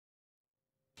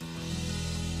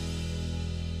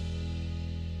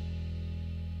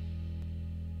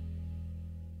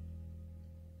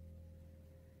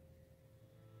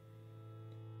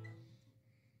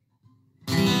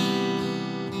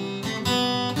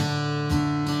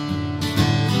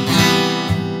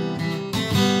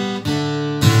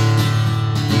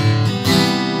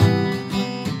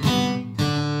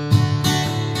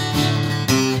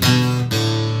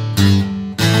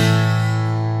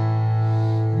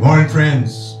Morning,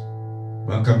 friends.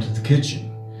 Welcome to the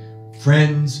kitchen.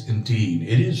 Friends indeed.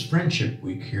 It is Friendship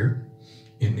Week here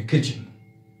in the kitchen.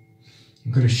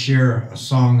 I'm going to share a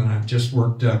song that I've just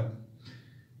worked up.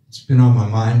 It's been on my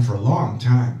mind for a long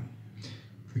time.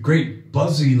 The great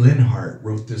Buzzy Linhart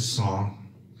wrote this song.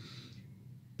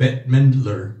 Bette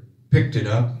Midler picked it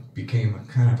up, became a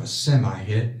kind of a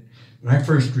semi-hit. But I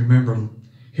first remember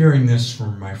hearing this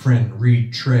from my friend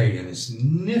Reed Trey and his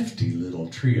nifty little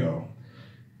trio,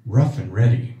 Rough and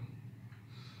Ready.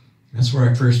 That's where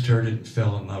I first heard it and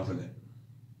fell in love with it.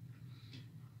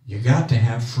 You got to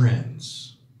have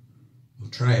friends.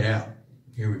 We'll try it out.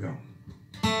 Here we go.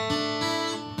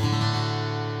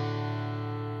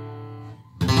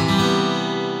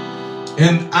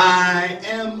 And I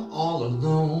am all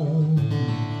alone.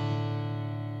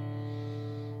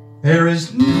 There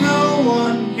is no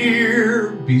one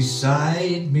here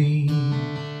beside me,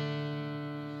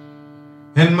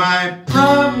 and my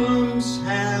problems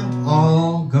have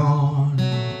all gone.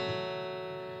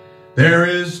 There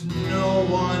is no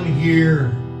one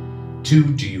here to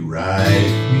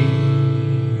deride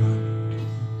me,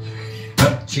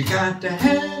 but you got to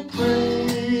have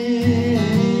friends.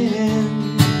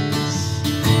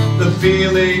 The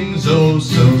feeling's oh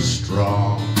so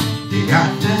strong. You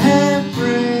got to have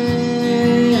friends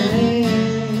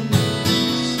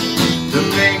to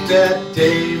make that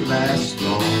day last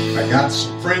long. I got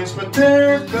some friends, but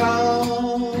they're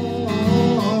gone.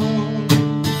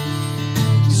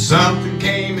 Something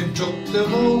came and took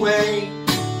them away,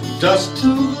 from dusk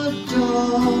to the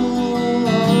dawn.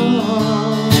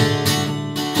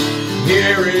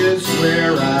 Here is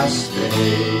where I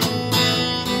stay,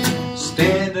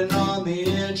 standing on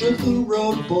the edge of the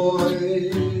road,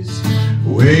 boys,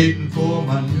 waiting for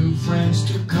my new friends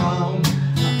to come.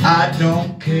 I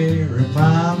don't care if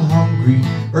I'm hungry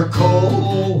or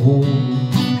cold,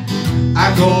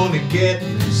 I'm gonna get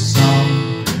me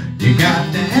some. You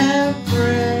got to have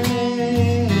friends.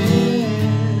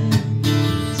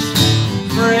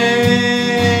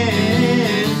 Friends.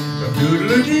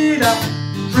 Doodle-dee-da.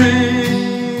 Friends.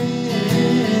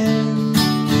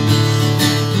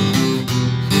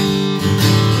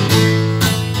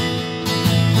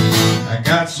 I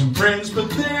got some friends, but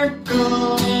they're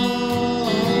gone.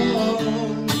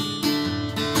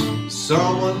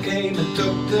 Someone came and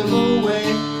took them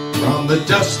away, from the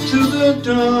dusk to the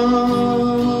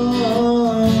dawn.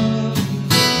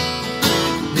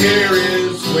 Here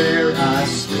is where I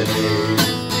stay,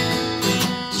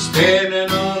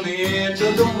 standing on the edge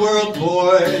of the world,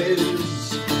 boys,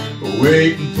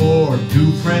 waiting for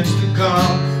new friends to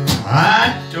come.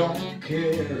 I don't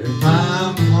care if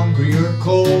I'm hungry or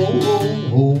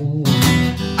cold,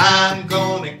 I'm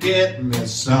gonna get me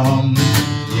some.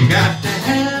 You got to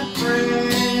have friends.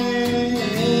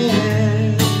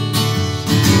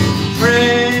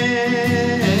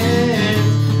 Friends,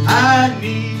 I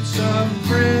need some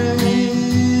friends.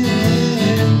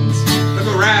 Look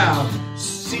around,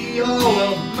 see all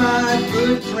of my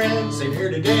good friends. They're here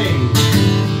today.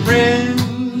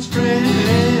 Friends,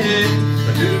 friends,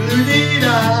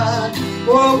 ba-doo-doo-dee-da.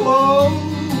 Whoa, whoa,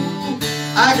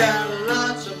 I got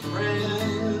lots of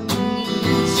friends,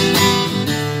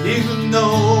 even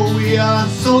though we are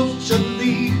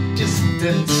socially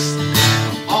distanced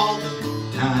all the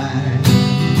time.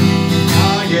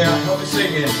 Oh yeah, help me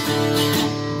sing it.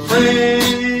 Friends,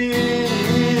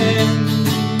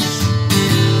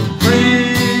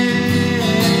 friends,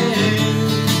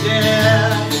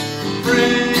 yeah,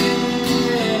 friends.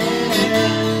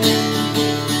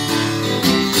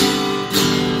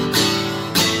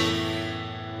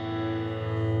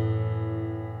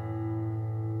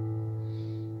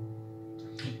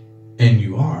 And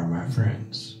you are my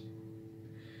friends.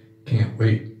 Can't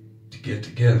wait to get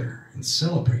together and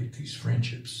celebrate these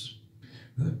friendships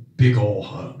with a big old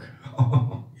hug.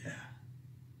 Oh, yeah.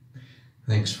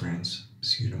 Thanks, friends.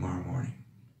 See you tomorrow morning.